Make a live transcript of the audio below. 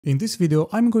In this video,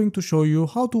 I'm going to show you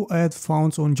how to add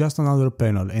fonts on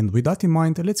Justanotherpanel, and with that in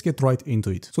mind, let's get right into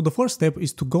it. So the first step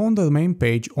is to go on the main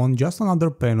page on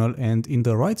Justanotherpanel, and in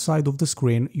the right side of the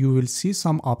screen, you will see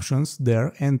some options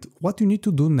there, and what you need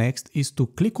to do next is to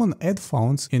click on Add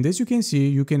Fonts, and as you can see,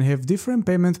 you can have different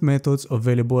payment methods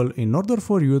available in order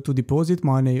for you to deposit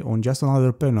money on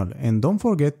Justanotherpanel, and don't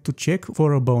forget to check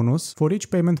for a bonus for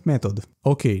each payment method.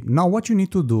 Okay, now what you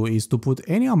need to do is to put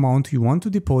any amount you want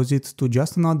to deposit to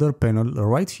Justanotherpanel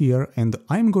right here, and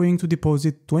I'm going to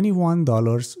deposit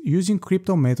 $21 using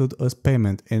crypto method as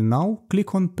payment, and now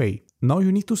click on Pay. Now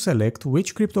you need to select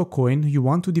which crypto coin you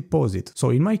want to deposit.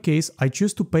 So in my case, I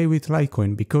choose to pay with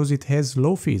Litecoin because it has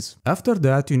low fees. After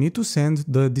that, you need to send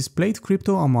the displayed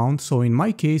crypto amount, so in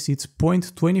my case it's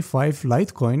 0.25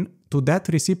 Litecoin, to that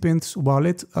recipient's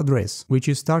wallet address, which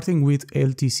is starting with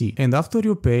LTC. And after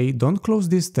you pay, don't close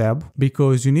this tab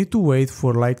because you need to wait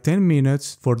for like 10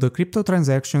 minutes for the crypto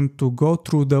transaction to go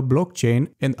through the blockchain,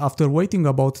 and after waiting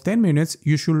about 10 minutes,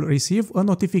 you should receive a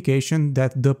notification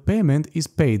that the payment is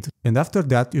paid. And after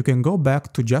that, you can go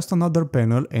back to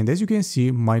Justanotherpanel, and as you can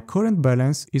see, my current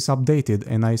balance is updated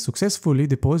and I successfully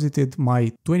deposited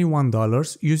my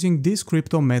 $21 using this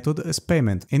crypto method as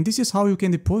payment. And this is how you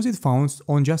can deposit funds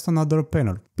on Justanotherpanel.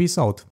 Peace out.